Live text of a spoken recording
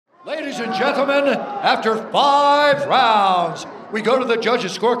Ladies and gentlemen, after 5 rounds, we go to the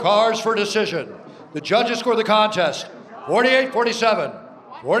judges' scorecards for decision. The judges score the contest 48-47,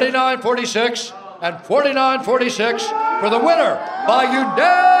 49-46, and 49-46 for the winner by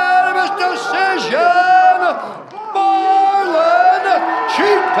unanimous decision, Marlon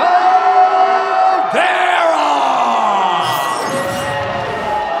Vera!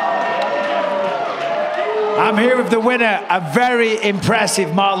 I'm here with the winner, a very impressive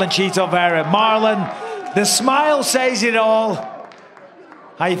Marlon Vera. Marlon, the smile says it all.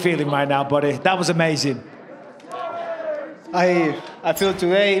 How you feeling right now, buddy? That was amazing. I feel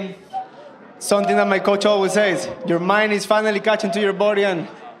today something that my coach always says. Your mind is finally catching to your body, and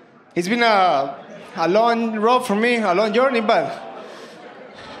it's been a long road for me, a long journey, but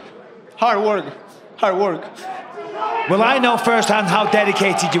hard work. Well, I know firsthand how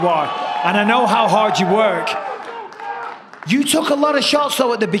dedicated you are, and I know how hard you work. You took a lot of shots,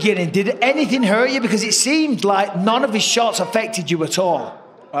 though, at the beginning. Did anything hurt you? Because it seemed like none of his shots affected you at all.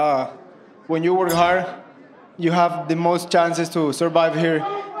 When you work hard, you have the most chances to survive here.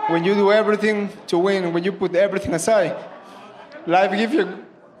 When you do everything to win, when you put everything aside, life gives you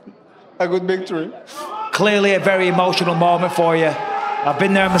a good victory. Clearly a very emotional moment for you. I've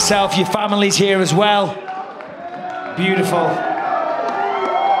been there myself. Your family's here as well. Beautiful.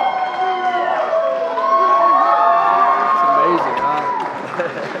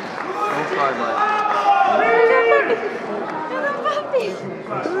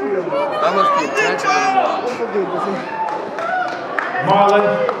 That must be intentional.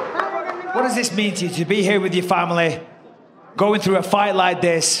 Marlon, what does this mean to you to be here with your family, going through a fight like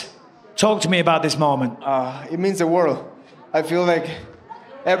this? Talk to me about this moment. It means the world. I feel like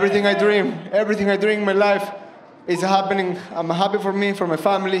everything I dream in my life is happening. I'm happy for me, for my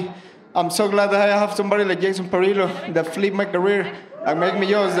family. I'm so glad that I have somebody like Jason Perillo that flipped my career and make me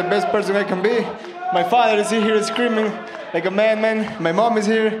just the best person I can be. My father is here screaming like a madman. My mom is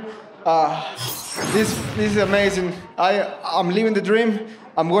here. This is amazing. I'm living the dream.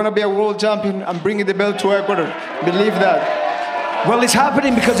 I'm gonna be a world champion. I'm bringing the belt to Ecuador. Believe that. Well, it's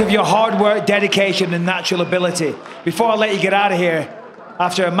happening because of your hard work, dedication, and natural ability. Before I let you get out of here,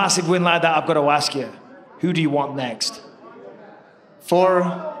 after a massive win like that, I've got to ask you, who do you want next?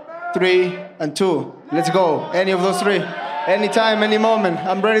 4, 3, and 2. Let's go. Any of those 3. Anytime, any moment.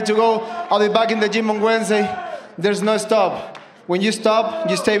 I'm ready to go. I'll be back in the gym on Wednesday. There's no stop. When you stop,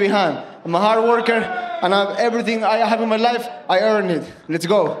 you stay behind. I'm a hard worker, and everything I have in my life, I earn it. Let's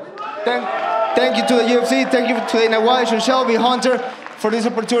go. Thank you to the UFC. Thank you to Dana White and Shelby Hunter for this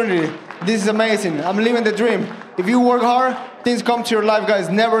opportunity. This is amazing. I'm living the dream. If you work hard, things come to your life, guys.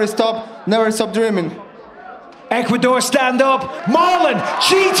 Never stop dreaming. Ecuador, stand up. Marlon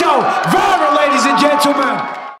Vera, ladies and gentlemen.